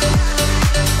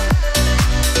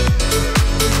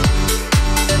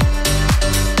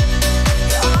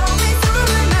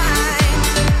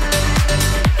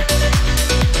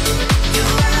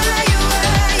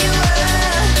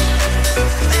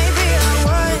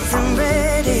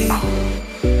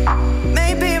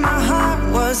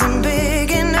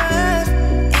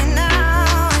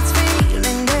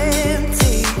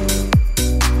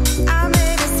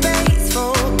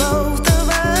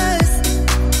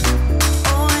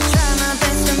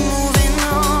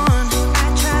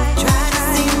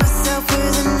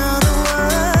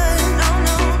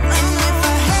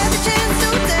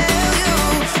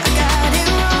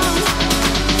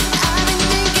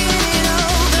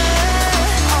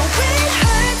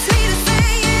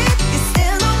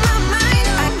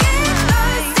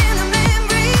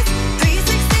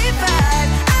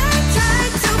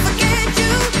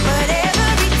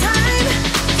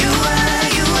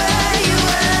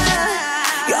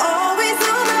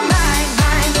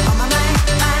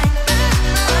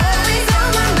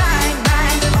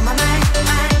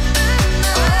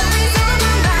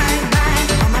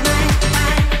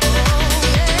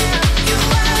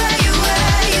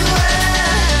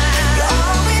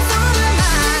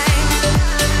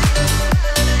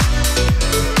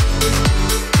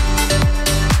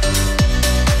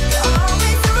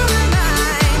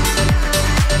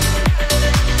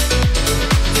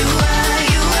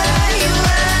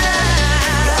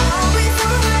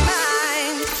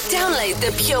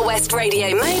 Pure West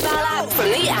Radio mobile app from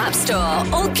the App Store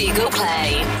or Google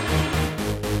Play.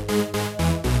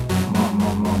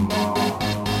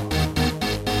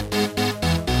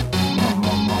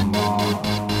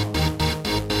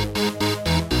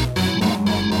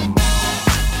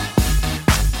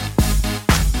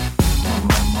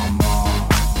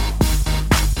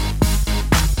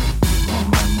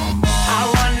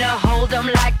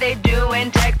 Like they do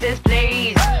in Texas,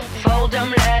 please. Fold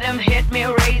 'em, let 'em hit me,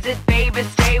 raise it, baby,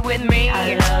 stay with me.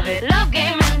 I love it. Love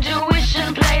game,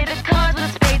 intuition, play the cards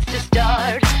with spades to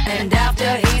start. And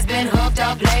after he's been hooked,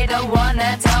 I'll play the one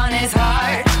that's on his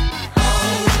heart.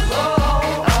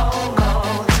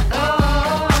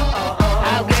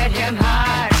 I'll get him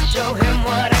hard, show him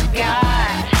what I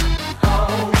got.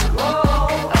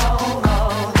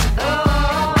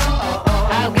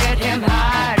 I'll get him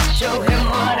hard, show him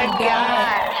what I got.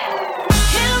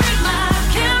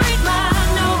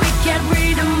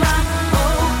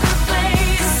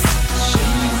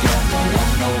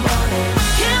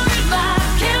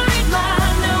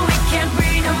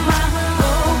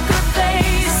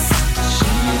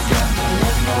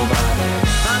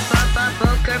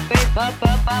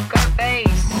 Poker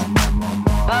face.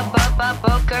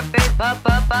 Poker face.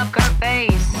 Poker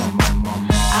face.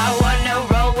 I wanna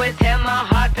roll with him, a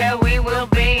hot pair we will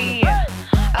be.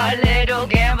 A little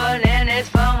gambling is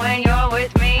fun when you're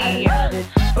with me.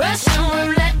 Russian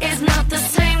roulette is not the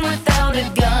same without a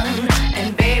gun.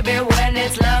 And baby, when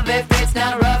it's love, if it's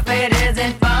not rough, it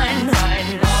isn't fun.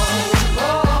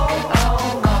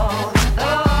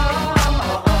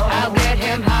 I'll get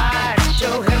him hard,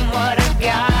 show him what I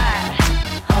got.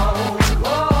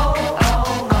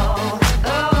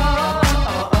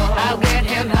 I'll get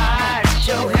him hard,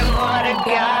 show him what I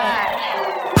got.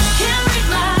 Can't read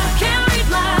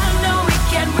my, no, we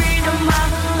can't read my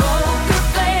poker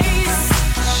face.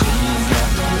 She's got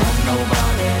no love,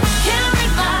 nobody. Can't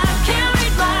read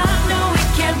my, no, we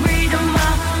can't read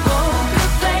my poker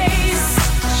face.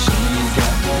 She's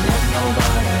got no love,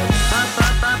 nobody.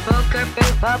 Poker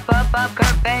face,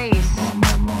 poker face.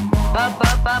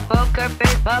 Poker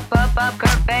face,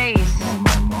 poker face.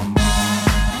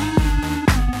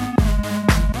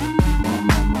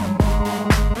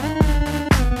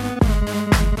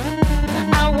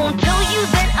 I won't tell you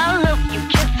that I love you,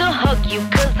 kiss or hug you,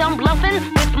 'cause I'm bluffing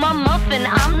with my muffin.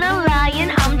 I'm not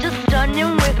lying, I'm just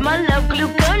stunning with my love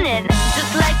glue gunning.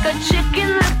 Just like a chick in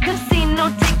the casino,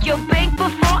 take your bank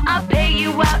before I pay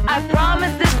you out. I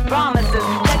promise this promises.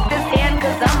 Check this hand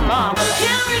 'cause I'm marvelous.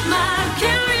 Can't read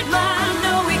my,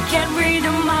 no, we can't read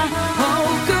my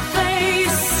poker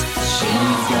face.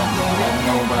 She's got no love,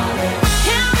 nobody.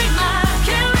 Can't read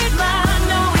my,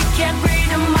 no, we can't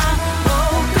read my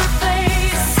poker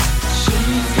face.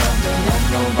 She's got no love,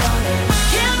 nobody.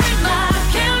 Can't read my,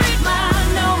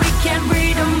 no, we can't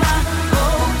read my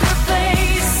poker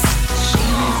face.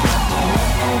 She's got no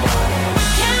love, nobody.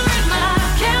 Can't read my,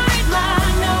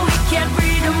 no, we can't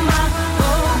read my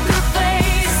poker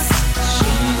face.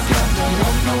 She's got no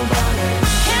love, nobody.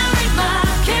 Can't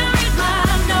read my,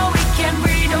 no, we can't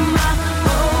read my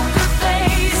poker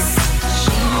face.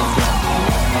 She's got no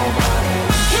love, nobody.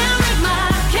 Can't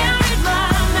read my,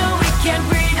 no, we can't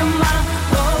read my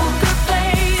poker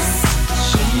face.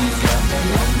 She's got no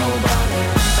love, nobody.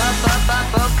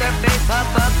 Poker face,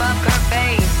 poker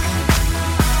face.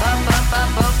 Poker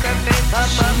face,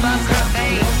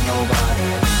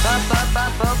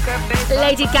 poker face.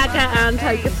 Lady Gaga and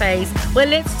Poker Face. Well,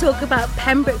 let's talk about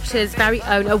Pembrokeshire's very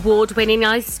own award-winning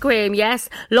ice cream. Yes,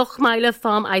 Lochmeyler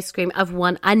Farm Ice Cream have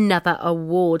won another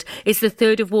award. It's the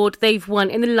third award they've won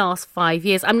in the last 5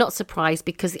 years. I'm not surprised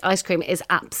because the ice cream is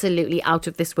absolutely out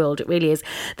of this world. It really is.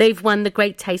 They've won the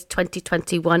Great Taste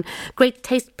 2021 Great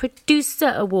Taste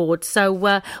Producer Award. So,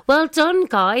 well done,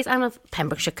 guys. And a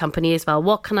Pembrokeshire company as well.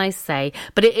 What can I say?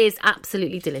 But it is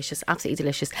absolutely delicious. Absolutely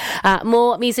delicious.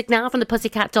 More music now from the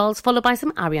Pussycat Dolls, followed by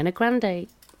some Ariana Grande.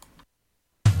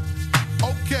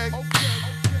 Okay.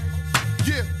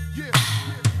 Yeah.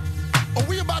 Are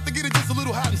we about to get it just a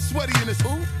little hot and sweaty in this?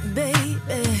 Ooh,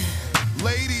 baby.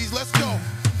 Ladies, let's go.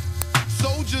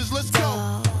 Soldiers, let's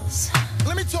go.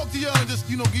 Let me talk to y'all and just,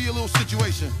 give you a little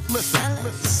situation. Listen.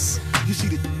 You see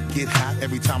the get hot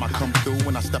every time I come through.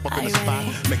 When I step up in the spot,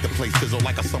 make the place sizzle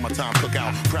like a summertime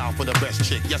cookout. Proud for the best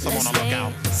chick, yes, I'm on a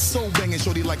lookout. So banging,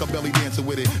 shorty like a belly dancer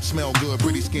with it. Smell good,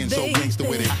 pretty skin, so gangster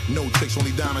with it. No tricks,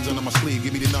 only diamonds under my sleeve.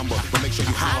 Give me the number, but make sure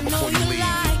you holler before you leave.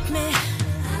 Like me.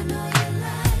 I know you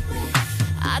like me.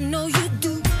 I know you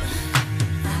do.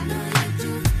 I know you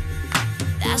do.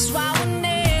 That's why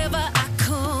whenever I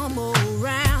come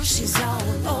around, she's all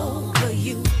over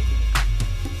you.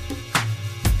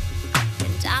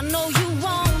 And I know you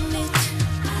want it.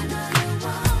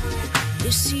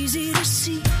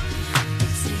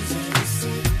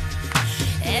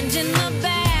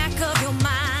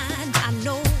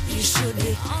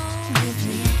 stay with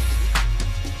me.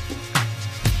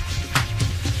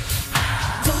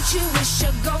 Don't you wish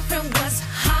your girlfriend was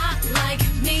hot like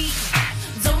me?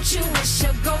 Don't you wish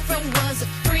your girlfriend was a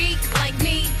freak like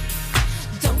me?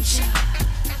 Don't you?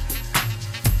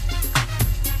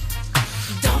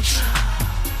 Don't you?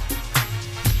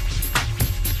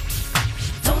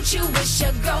 Don't you wish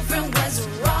your girlfriend was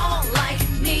wrong like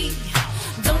me?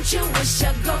 Don't you wish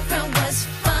your girlfriend was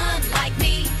fun like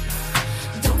me?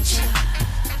 Don't you?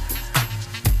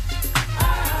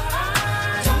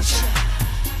 Don't you?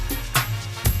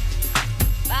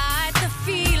 Fight the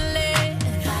feeling.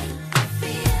 Fight the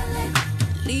feeling.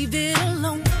 Leave it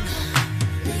alone.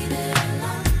 Leave it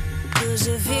alone. 'Cause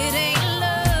if it ain't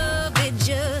love, it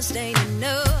just ain't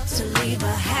enough to leave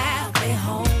a happy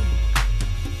home.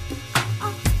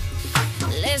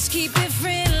 Let's keep it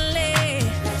friendly.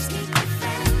 Let's keep it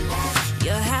friendly.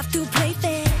 You have to play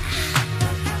fair.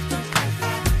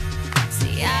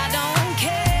 See, I don't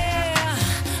care,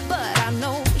 but I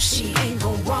know she ain't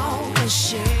gon' want to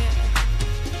share.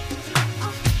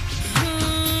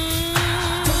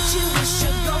 Don't you wish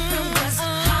your girlfriend was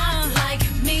hot like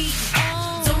me?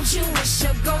 Don't you wish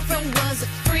your girlfriend was a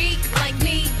freak like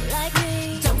me? Like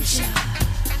me. Don't you?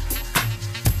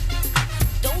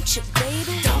 Don't you,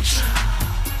 baby? Don't you?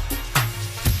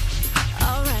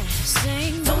 Alright,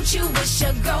 sing. Don't you wish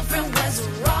your girlfriend was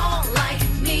wrong like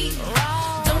me?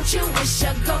 Wrong. Don't you wish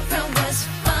your girlfriend was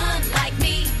fun like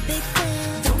me? Big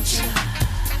fun. Don't you?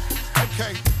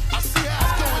 Okay, I see how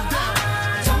it's going down.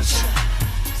 Don't you?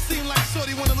 Seem like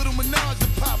Shorty want a little menage to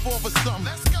pop off or something.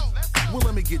 Let's go. Well,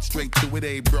 let me get straight to it.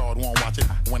 A broad won't watch it.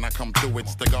 When I come through,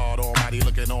 it's the God Almighty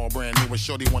looking all brand new.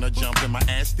 Shorty wanna jump in my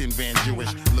Aston Van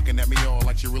Jewish. Looking at me all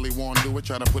like she really wanna do it.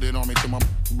 Try to put it on me till my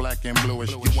black and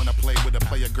bluish. You wanna play with a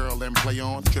player girl and play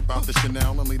on? Trip out the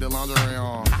Chanel and leave the lingerie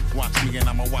on. Watch me and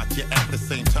I'ma watch you at the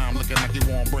same time. Looking like you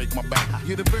won't break my back.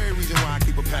 You're the very reason why I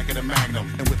keep a pack of the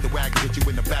Magnum. And with the wagon, hit you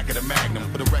in the back of the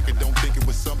Magnum. For the record, don't think it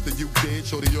was something you did.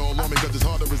 Shorty all on me cause it's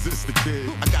hard to resist the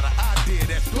kid. I got an idea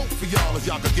that's dope for y'all if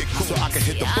y'all could get cool. So I can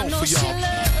hit the boat for she y'all.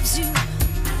 loves you.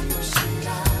 I know she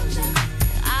loves you.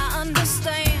 I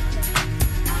understand.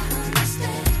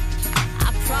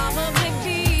 I'd probably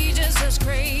be just as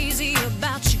crazy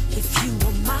about you if you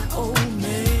were my old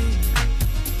man.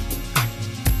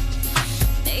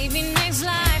 Maybe next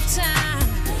lifetime.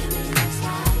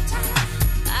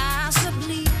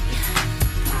 Possibly.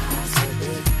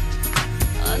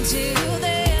 Until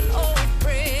then, old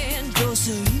friend, your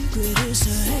secret is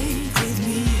safe with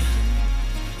me.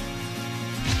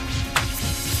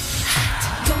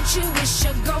 Don't you wish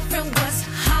your girlfriend was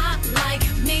hot like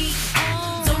me?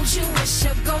 Don't you wish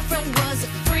your girlfriend was a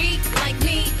freak like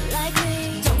me? Like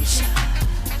me. Don't you?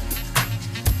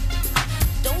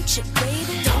 Don't you,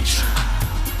 baby? Don't you?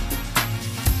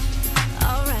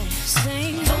 Alright,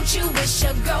 sing. Don't you wish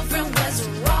your girlfriend was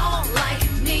wrong like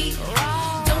me?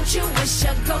 Wrong. Don't you wish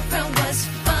your girlfriend was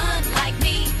fun like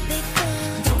me? Big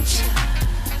fun. Don't you?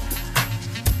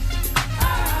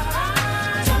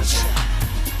 Don't you?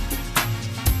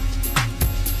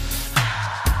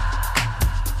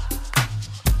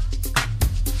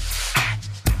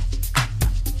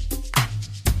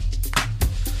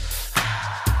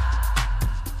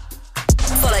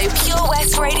 Follow Pure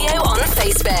West Radio on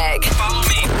Facebook. Follow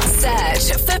me. Search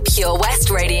for Pure West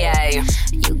Radio.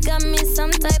 You got me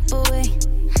some type of way.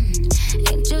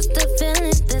 Ain't used to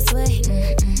feeling this way.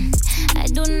 I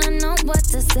do not know what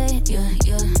to say. Yeah.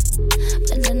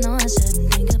 But I know I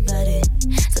shouldn't think about it.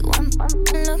 So one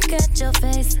look at your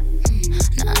face.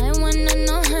 Now I wanna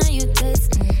know how you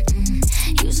taste.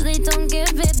 Usually don't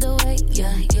give it away.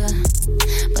 Yeah.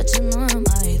 But you know I'm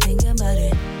already thinking about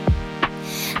it.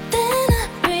 Then I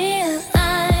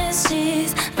realize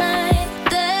she's right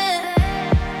there.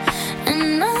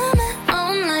 And I'm at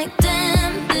home like,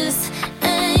 damn, this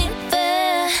ain't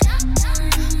fair.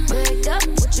 Break up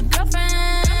with your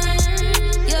girlfriend.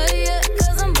 Yeah,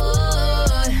 'cause I'm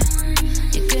bored.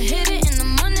 You can hit it in the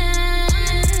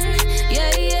morning.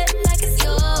 Yeah, like it's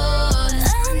yours.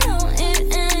 I know it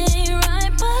ain't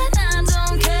right, but I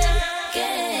don't care.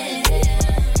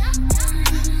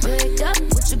 Break up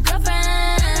with your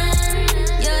girlfriend.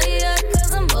 Yeah,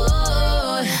 'cause I'm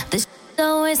bored. This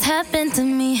always happened to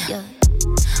me.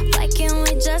 Why can't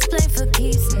we just play for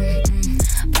keeps?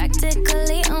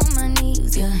 Practically on my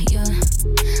knees. Yeah.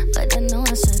 But I know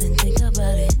I shouldn't think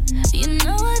about it. You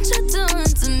know what you're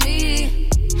doing to me.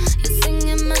 You're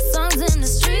singing my songs in the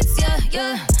streets.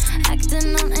 Yeah.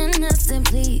 Acting on innocent,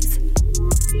 please.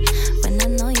 When I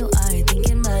know you are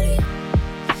thinking about it.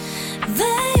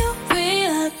 Then you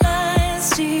realize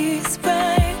she's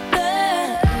right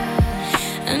there.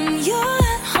 And you're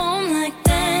at home like that.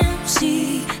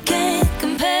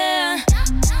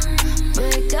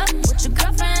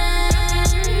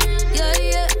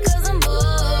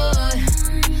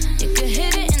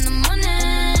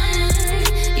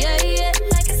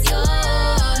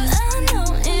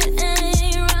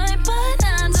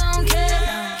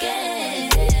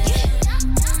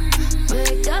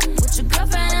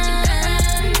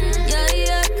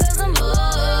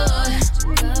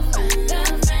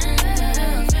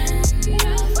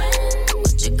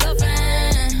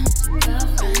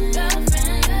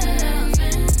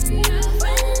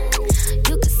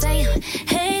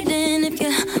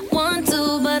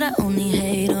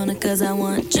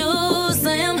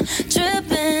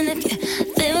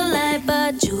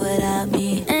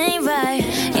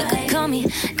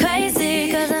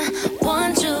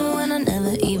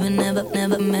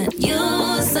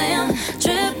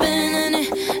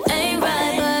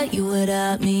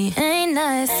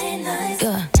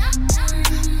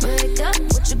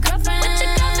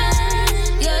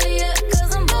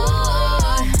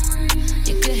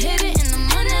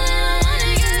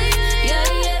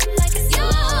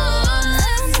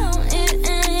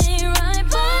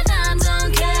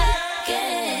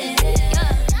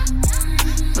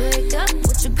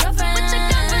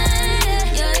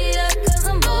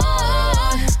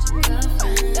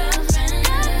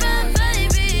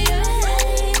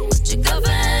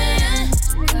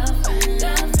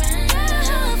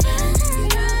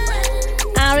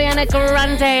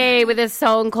 Ariana Grande with a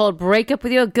song called Break Up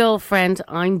With Your Girlfriend,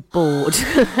 I'm Bored.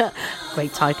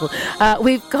 Great title.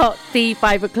 We've got the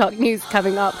 5 o'clock news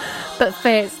coming up, but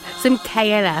first, some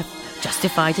KLF,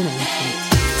 Justified and Ancient.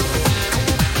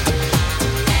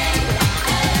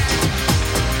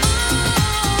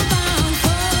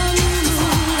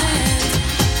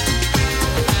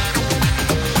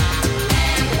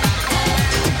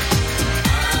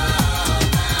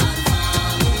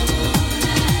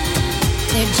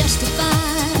 They're justified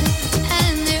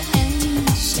and they're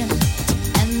ancient,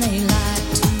 and they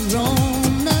like to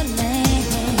roam the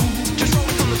land. Just roll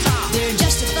it from the top. They're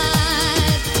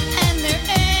justified and they're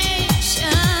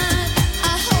ancient.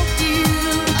 I hope you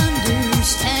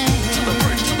understand. To the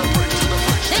bridge, to the bridge, to the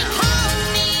bridge. They called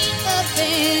me up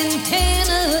in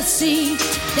Tennessee.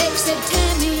 They said,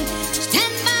 Tammy,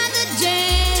 stand by the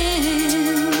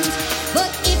jams.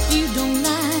 But if you don't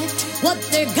like what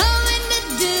they're going to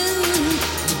do,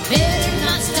 better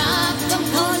not stop them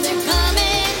 'cause they're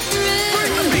coming through.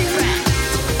 Bring the beat back.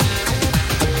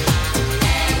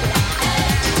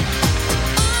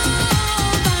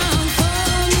 All bound for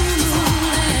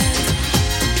moonland.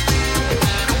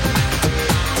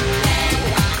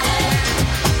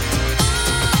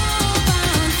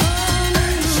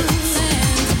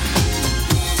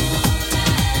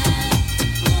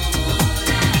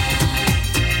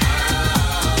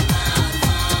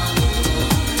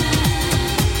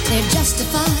 They're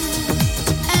justified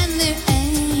and they're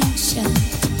ancient,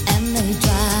 and they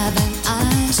drive an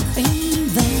ice cream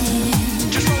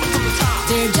van. Just roll it from the top.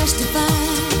 They're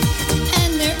justified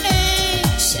and they're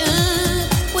ancient,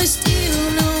 with still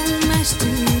no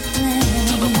master plan.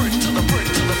 To the bridge, to the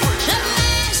bridge, to the bridge. The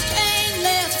last train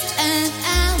left an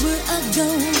hour ago.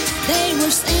 They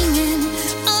were singing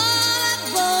all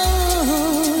aboard,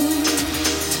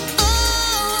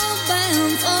 all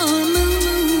bound for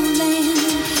moonland.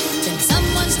 Then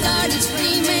someone started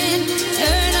screaming,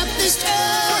 turn up the strobe.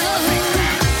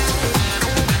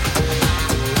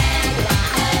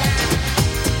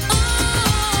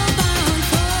 All bound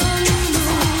for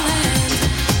moonland.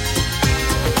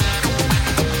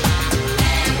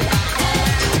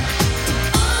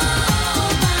 All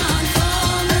bound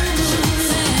for moonland.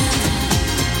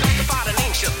 Justified and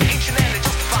ancient, ancient and they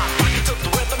justified. Rocket took the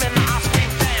rhythm and the ice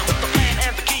cream van with the plan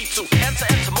and the key to enter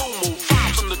into Moo Moo.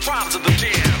 Tribes from the tribes of the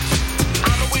jam.